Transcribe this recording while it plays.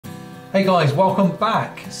Hey guys, welcome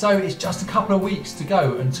back. So it's just a couple of weeks to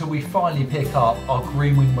go until we finally pick up our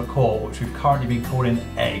green-winged macaw, which we've currently been calling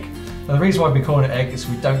Egg. Now the reason why we've been calling it Egg is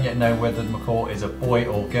we don't yet know whether the macaw is a boy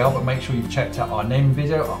or girl, but make sure you've checked out our naming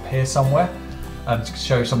video up here somewhere to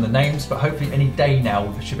show some of the names, but hopefully any day now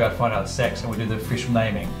we should be able to find out the sex and we'll do the official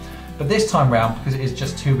naming. But this time round, because it is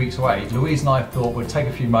just 2 weeks away, Louise and I thought we'd take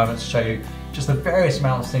a few moments to show you just the various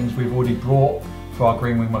amounts of things we've already brought for our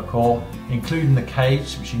green-winged macaw, including the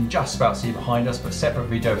cage, which you can just about see behind us, but a separate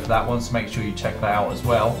video for that one, so make sure you check that out as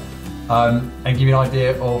well. And give you an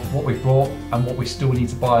idea of what we've brought and what we still need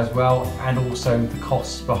to buy as well, and also the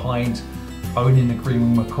costs behind owning the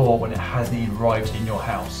green-winged macaw when it hasn't even arrived in your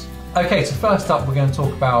house. Okay, so first up we're going to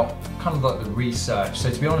talk about kind of like the research.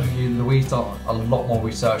 So to be honest with you, Louise done a lot more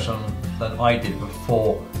research than I did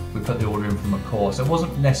before we put the order in for the macaw. So it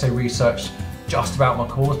wasn't necessarily research just about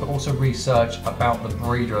macaws, but also research about the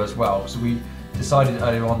breeder as well. So we decided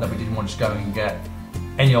earlier on that we didn't want to just go and get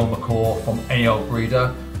any old macaw from any old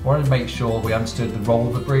breeder. We wanted to make sure we understood the role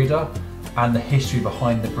of the breeder and the history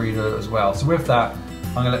behind the breeder as well. So with that,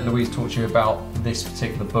 I'm going to let Louise talk to you about this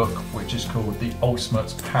particular book, which is called The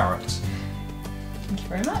Ultimate Parrot. Thank you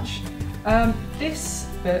very much. This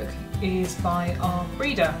book is by our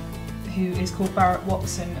breeder, who is called Barrett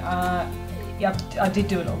Watson. Yeah, I did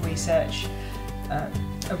do a lot of research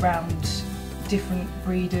around different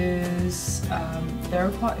breeders. There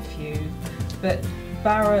are quite a few, but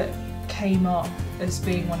Barrett came up as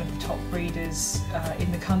being one of the top breeders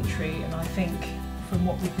in the country, and I think from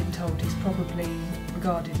what we've been told he's probably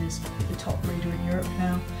regarded as the top breeder in Europe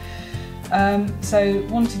now. So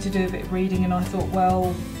wanted to do a bit of reading, and I thought,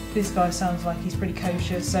 well, this guy sounds like he's pretty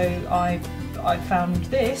kosher, so I found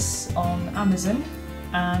this on Amazon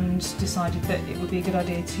and decided that it would be a good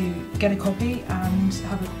idea to get a copy and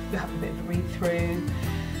have a bit of a read through,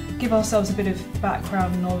 give ourselves a bit of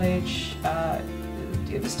background knowledge.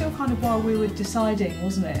 It was still kind of while we were deciding,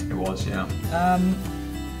 wasn't it? It was, yeah.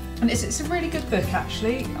 And it's a really good book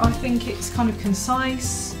actually. I think it's kind of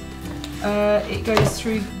concise. It goes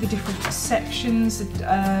through the different sections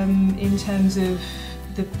in terms of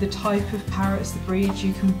the type of parrots, the breeds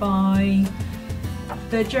you can buy,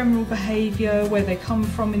 their general behaviour, where they come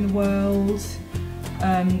from in the world,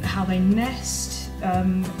 how they nest.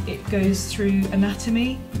 It goes through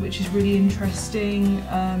anatomy, which is really interesting.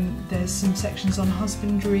 There's some sections on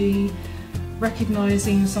husbandry,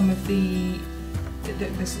 recognising some of the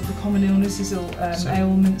sort of common illnesses or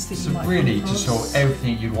ailments that you might come across. So really just sort of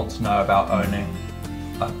everything you'd want to know about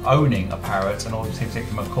owning a parrot and obviously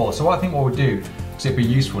taking them macaw. So I think what we'll do, because it'd be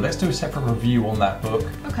useful, let's do a separate review on that book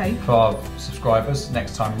for our subscribers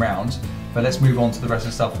next time round. But let's move on to the rest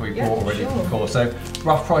of the stuff that we bought already for the macaw. So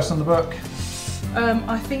rough price on the book?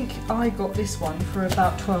 I think I got this one for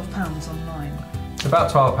about £12 online. It's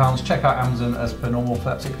about £12. Check out Amazon as per normal for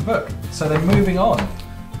that particular book. So then moving on,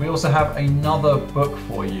 we also have another book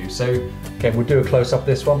for you. So again, we'll do a close-up of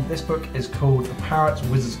this one. This book is called The Parrot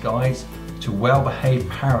Wizard's Guide to Well-Behaved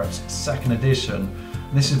Parrots, 2nd edition.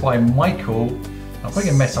 And this is by Michael, I'm probably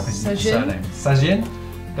going to mess up his surname, Sajin.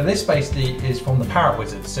 But this basically is from The Parrot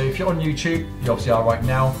Wizard. So if you're on YouTube, you obviously are right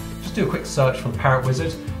now, just do a quick search for The Parrot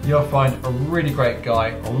Wizard. You'll find a really great guy,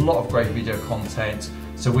 a lot of great video content.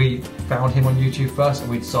 So we found him on YouTube first and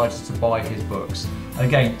we decided to buy his books. And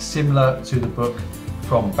again, similar to the book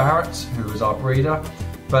from Barrett, who is our breeder,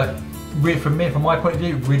 but from my point of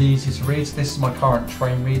view, really easy to read. This is my current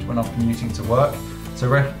train read when I'm commuting to work, so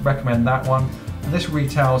recommend that one. And this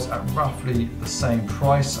retails at roughly the same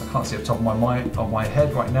price. I can't see off the top of my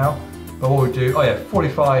head right now, but what we'll do, oh yeah,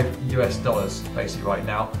 $45 US basically right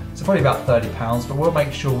now. So probably about £30, but we'll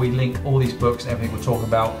make sure we link all these books and everything we're talking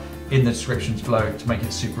about in the descriptions below to make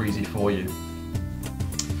it super easy for you.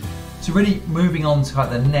 So really moving on to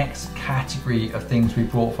the next category of things we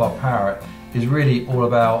brought for our parrot is really all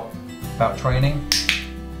about training,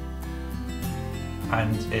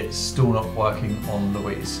 and it's still not working on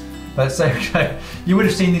Louise. But so you would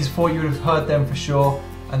have seen these before, you would have heard them for sure,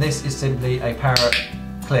 and this is simply a parrot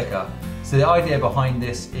clicker. So the idea behind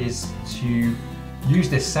this is to use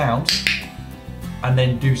this sound and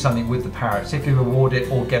then do something with the parrot, simply reward it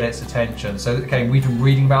or get its attention. So okay, we've been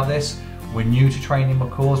reading about this. We're new to training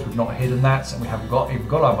macaws, we've not hidden that, and we haven't even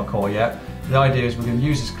got our macaw yet. The idea is we're going to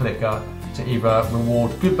use this clicker to either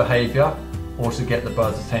reward good behaviour or to get the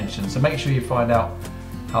bird's attention. So make sure you find out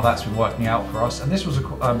how that's been working out for us. And this was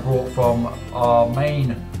brought from our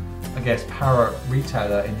main, I guess, parrot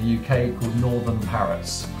retailer in the UK called Northern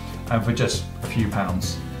Parrots, and for just a few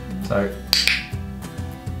pounds. So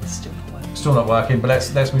still not working, but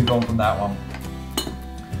let's move on from that one.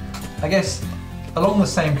 I guess along the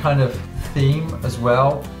same kind of theme as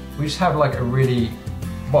well, we just have like a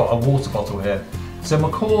water bottle here. So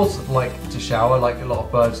macaws like to shower like a lot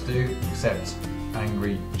of birds do, except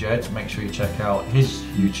Angry Jed. Make sure you check out his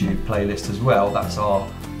YouTube playlist as well. That's our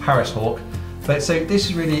Paris hawk. But so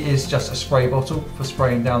this really is just a spray bottle for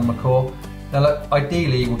spraying down the macaw. Now look,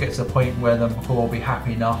 ideally we'll get to the point where the macaw will be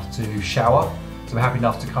happy enough to shower. So we're happy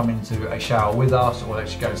enough to come into a shower with us, or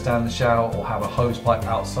actually go and stand in the shower, or have a hose pipe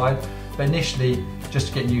outside. But initially, just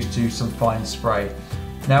to get used to some fine spray.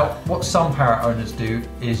 Now, what some parrot owners do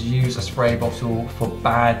is use a spray bottle for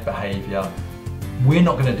bad behaviour. We're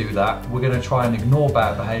not going to do that. We're going to try and ignore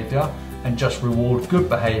bad behaviour and just reward good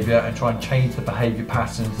behaviour and try and change the behaviour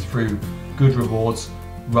patterns through good rewards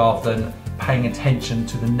rather than paying attention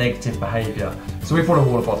to the negative behaviour. So we bought a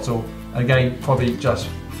water bottle, and again, probably just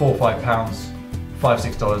 £4 or £5,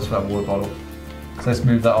 $5-6 for that water bottle. So let's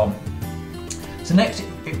move that on. So next,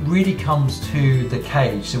 it really comes to the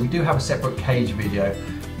cage. So we do have a separate cage video.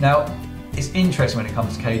 Now, it's interesting when it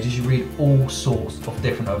comes to cages, you read all sorts of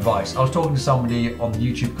different advice. I was talking to somebody on the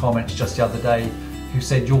YouTube comments just the other day who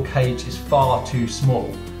said your cage is far too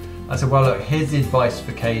small. I said, well look, here's the advice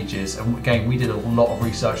for cages. And again, we did a lot of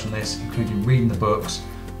research on this, including reading the books,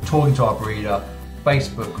 talking to our breeder,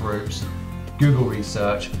 Facebook groups, Google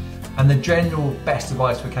research. And the general best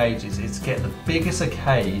advice for cages is to get the biggest a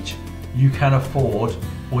cage you can afford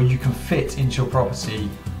or you can fit into your property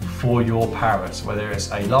for your parrots, whether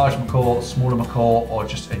it's a large macaw, smaller macaw, or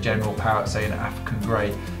just a general parrot, say an African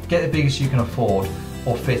grey. Get the biggest you can afford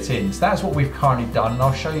or fit in. So that's what we've currently done, and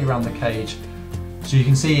I'll show you around the cage. So you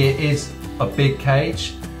can see it is a big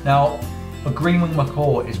cage. Now, a green-winged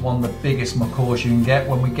macaw is one of the biggest macaws you can get.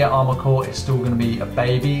 When we get our macaw, it's still going to be a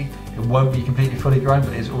baby. It won't be completely fully grown,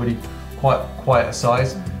 but it's already quite a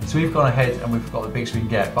size. So we've gone ahead and we've got the biggest we can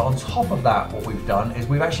get. But on top of that, what we've done is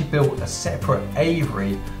we've actually built a separate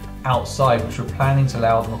aviary outside, which we're planning to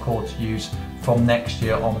allow the macaw to use from next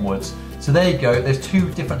year onwards. So there you go, there's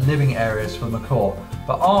two different living areas for the macaw.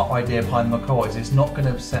 But our idea behind the macaw is it's not going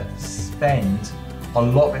to spend a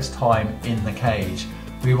lot of its time in the cage.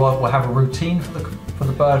 We'll have a routine for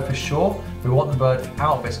the bird for sure. We want the bird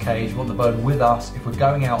out of its cage, we want the bird with us. If we're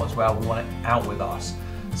going out as well, we want it out with us.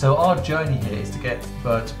 So our journey here is to get the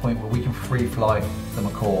bird to a point where we can free fly the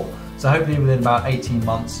macaw. So hopefully within about 18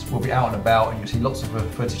 months, we'll be out and about and you'll see lots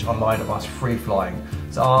of footage online of us free flying.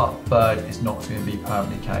 So our bird is not going to be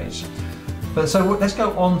permanently caged. But so let's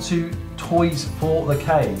go on to toys for the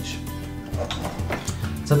cage.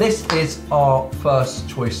 So this is our first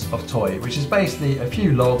choice of toy, which is basically a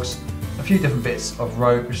few logs, a few different bits of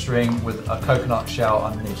rope string with a coconut shell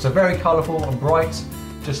underneath. So very colourful and bright,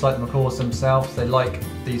 just like the macaws themselves. They like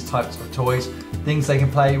these types of toys. Things they can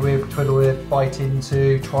play with, twiddle with, bite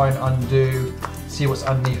into, try and undo, see what's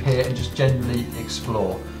underneath here and just generally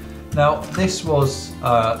explore. Now this was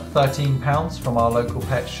 £13 from our local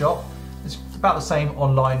pet shop. It's about the same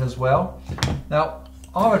online as well. Now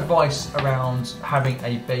our advice around having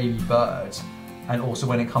a baby bird, and also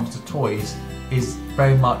when it comes to toys, is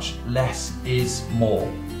very much less is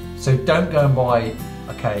more. So don't go and buy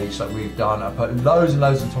a cage like we've done and put loads and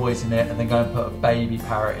loads of toys in it and then go and put a baby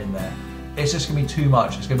parrot in there. It's just going to be too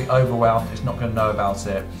much, it's going to be overwhelmed, it's not going to know about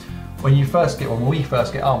it. When we first get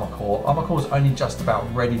our macaw's only just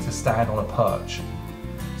about ready to stand on a perch.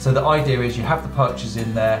 So the idea is you have the perches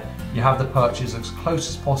in there, you have the perches as close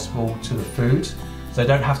as possible to the food, so they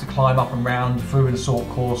don't have to climb up and round through an assault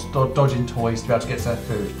course, dodging toys to be able to get to their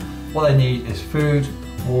food. What they need is food,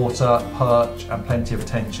 water, perch, and plenty of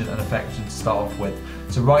attention and affection to start off with.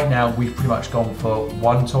 So right now we've pretty much gone for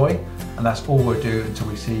one toy, and that's all we'll do until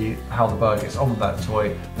we see how the bird gets on with that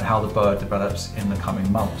toy and how the bird develops in the coming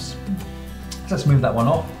months. So let's move that one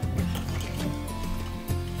off.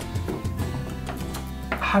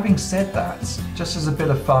 Having said that, just as a bit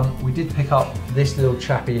of fun, we did pick up this little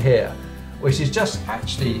chappy here, which is just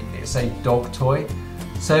actually, it's a dog toy.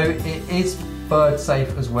 So it is bird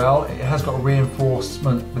safe as well. It has got a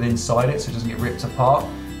reinforcement within inside it so it doesn't get ripped apart.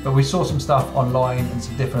 But we saw some stuff online and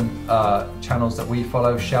some different channels that we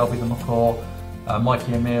follow, Shelby the macaw,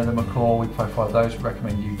 Mikey and Mia the macaw, we profile those, we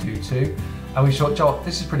recommend you do too. And we thought, Joel,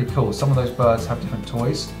 this is pretty cool. Some of those birds have different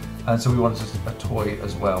toys, and so we wanted a toy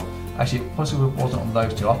as well. Actually, it possibly wasn't on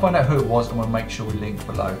those two. I'll find out who it was and we'll make sure we link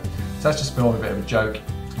below. So that's just been a bit of a joke.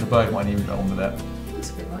 The bird might even get on with it. Looks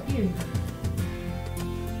a bit like you.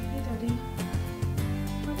 Hey Daddy.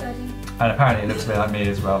 Hi Daddy. And apparently it looks a bit like me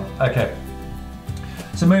as well. Okay.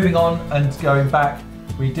 So moving on and going back,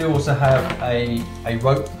 we do also have a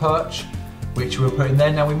rope perch, which we'll put in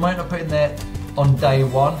there. Now we might not put in there on day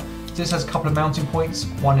one. This has a couple of mounting points,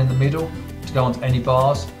 one in the middle to go onto any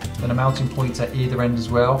bars. then a mounting point at either end as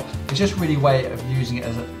well. It's just really a way of using it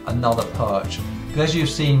as another perch. Because as you've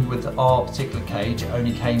seen with our particular cage, it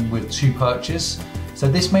only came with 2 perches. So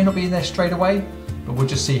this may not be in there straight away, but we'll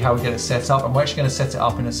just see how we get it set up. And we're actually going to set it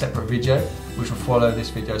up in a separate video, which will follow this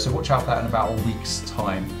video. So watch out for that in about a week's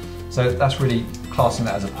time. So that's really classing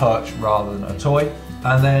that as a perch rather than a toy.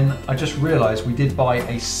 And then I just realized we did buy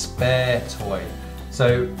a spare toy.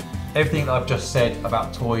 So everything that I've just said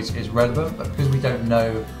about toys is relevant, but because we don't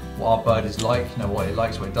know what our bird is like, what it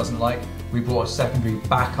likes, what it doesn't like, we bought a secondary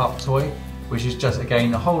backup toy, which is just,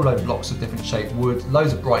 again, a whole load of blocks of different shaped wood,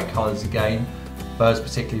 loads of bright colors again. Birds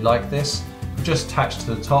particularly like this. Just attached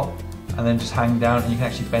to the top and then just hang down, and you can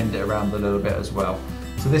actually bend it around a little bit as well.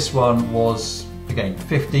 So this one was, again,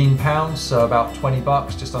 £15, so about 20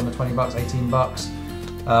 bucks, just under 20 bucks, 18 bucks.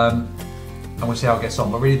 And we'll see how it gets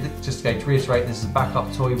on. But really, just again, to reiterate, this is a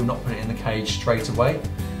backup toy. We're not putting it in the cage straight away.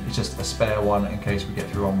 It's just a spare one in case we get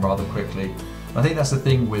through on rather quickly. And I think that's the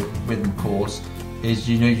thing with Macaws, is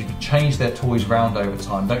you can change their toys around over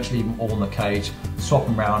time. Don't just leave them all in the cage, swap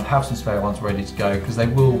them around, have some spare ones ready to go, because they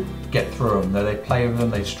will get through them. They play with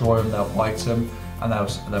them, they destroy them, they'll bite them, and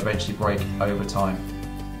they'll eventually break over time.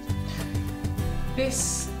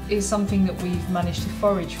 This is something that we've managed to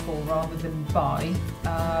forage for rather than buy.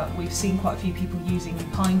 We've seen quite a few people using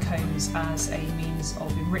pine cones as a means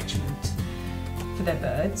of enrichment for their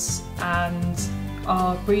birds, and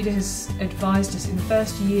our breeder has advised us in the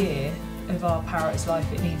first year of our parrot's life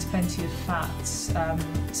it needs plenty of fats,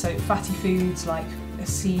 so fatty foods like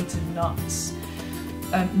seeds and nuts,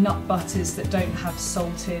 nut butters that don't have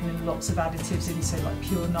salt in and lots of additives in, so like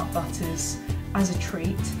pure nut butters as a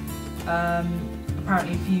treat.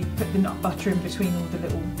 Apparently if you put the nut butter in between all the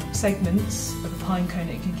little segments of a pine cone,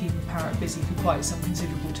 it can keep a parrot busy for quite some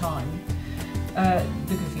considerable time. The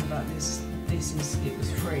good thing about this is it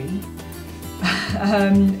was free.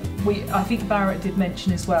 I think Barrett did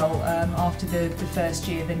mention as well, after the first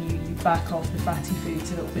year, then you back off the fatty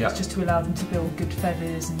foods a little bit, just to allow them to build good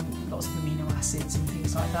feathers and lots of amino acids and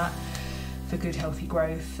things like that for good healthy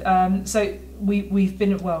growth. So we've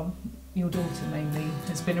been, well, your daughter mainly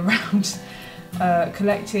has been around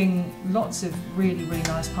collecting lots of really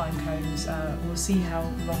nice pine cones. We'll see how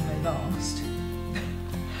long they last.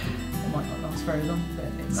 They might not last very long, but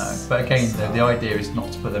it's... No, but again, the idea is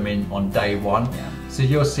not to put them in on day one. Yeah. So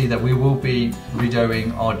you'll see that we will be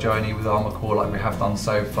videoing our journey with our Macaw like we have done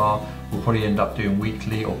so far. We'll probably end up doing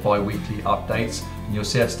weekly or bi-weekly updates, and you'll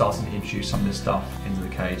see us starting to introduce some of this stuff into the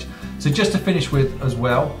cage. So just to finish with as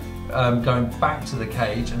well, going back to the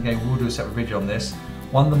cage, and again we'll do a separate video on this,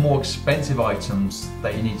 one of the more expensive items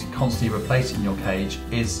that you need to constantly replace in your cage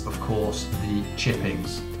is, of course, the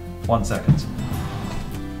chippings. 1 second.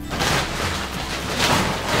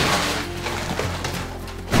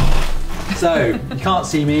 So, you can't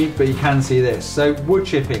see me, but you can see this. So, wood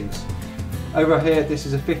chippings. Over here, this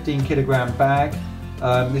is a 15 kilogram bag.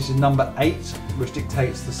 This is number 8, which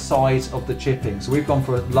dictates the size of the chipping. So we've gone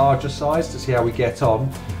for a larger size to see how we get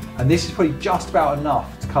on. And this is probably just about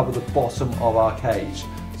enough to cover the bottom of our cage.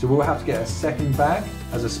 So we'll have to get a second bag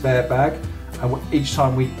as a spare bag. And each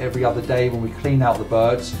time every other day when we clean out the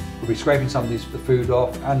birds, we'll be scraping some of the food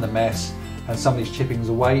off and the mess and some of these chippings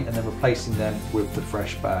away, and then replacing them with the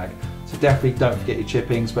fresh bag. So definitely don't forget your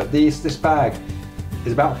chippings. But this bag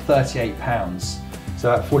is about £38.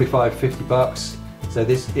 So at 45–50 bucks. So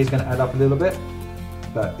this is going to add up a little bit,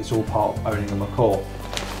 but it's all part of owning a Macaw.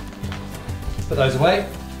 Put those away.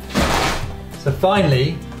 So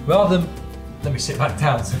finally, rather than, let me sit back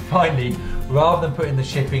down. So finally, rather than putting the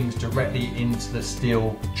chippings directly into the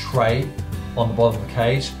steel tray on the bottom of the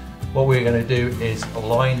cage, what we're going to do is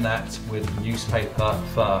line that with newspaper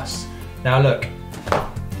first. Now look,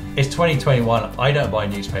 it's 2021, I don't buy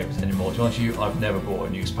newspapers anymore. To be honest with you, I've never bought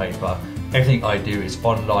a newspaper. Everything I do is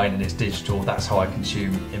online and it's digital. That's how I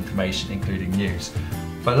consume information, including news.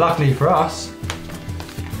 But luckily for us,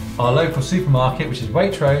 our local supermarket, which is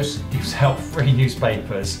Waitrose, gives out free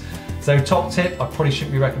newspapers. So top tip, I probably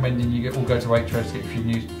shouldn't be recommending you all go to Waitrose to get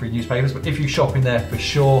free newspapers, but if you shop in there for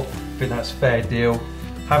sure, I think that's a fair deal.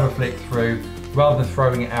 Have a flick through. Rather than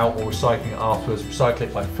throwing it out or recycling it afterwards, recycle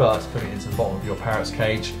it by first putting it into the bottom of your parrot's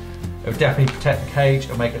cage. It'll definitely protect the cage,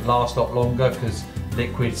 it'll make it last a lot longer because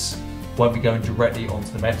liquids won't be going directly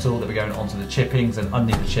onto the metal, they'll be going onto the chippings, and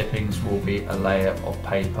underneath the chippings will be a layer of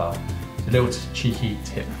paper. It's a little cheeky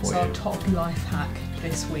tip for you. It's our top life hack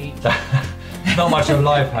this week. Not much of a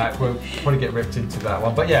life hack, we'll probably get ripped into that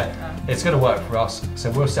one, but yeah, it's going to work for us. So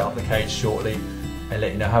we'll set up the cage shortly and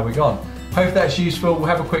let you know how we've gone. Hope that's useful. We'll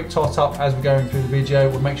have a quick tot up as we're going through the video.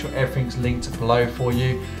 We'll make sure everything's linked below for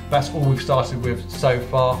you. That's all we've started with so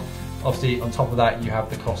far. Obviously, on top of that, you have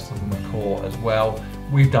the cost of the macaw as well.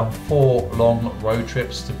 We've done 4 long road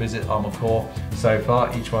trips to visit our macaw so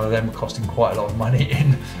far. Each one of them costing quite a lot of money,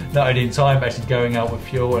 in not only in time, but actually going out with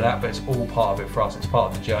fuel and that, but it's all part of it for us. It's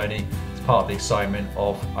part of the journey. It's part of the excitement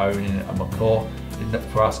of owning a macaw.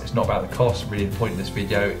 For us, it's not about the cost. Really, the point of this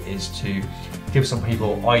video is to give some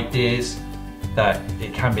people ideas that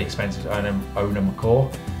it can be expensive to own a macaw.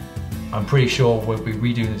 I'm pretty sure we'll be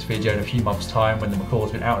redoing this video in a few months' time when the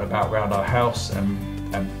macaw's been out and about around our house and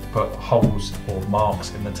put holes or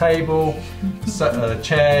marks in the table, the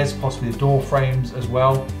chairs, possibly the door frames as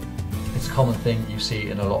well. It's a common thing you see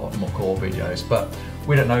in a lot of macaw videos, but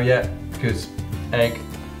we don't know yet because Egg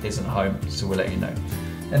isn't home, so we'll let you know.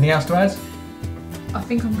 Anything else to add? I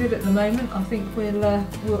think I'm good at the moment. I think we'll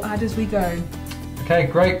add as we go. Okay,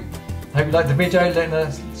 great. Hope you liked the video.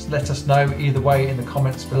 Let us know either way in the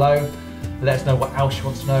comments below. Let us know what else you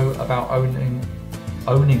want to know about owning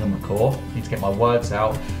a macaw. I need to get my words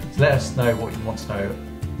out. So let us know what you want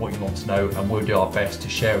to know, and we'll do our best to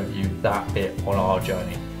share with you that bit on our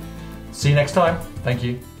journey. See you next time. Thank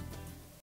you.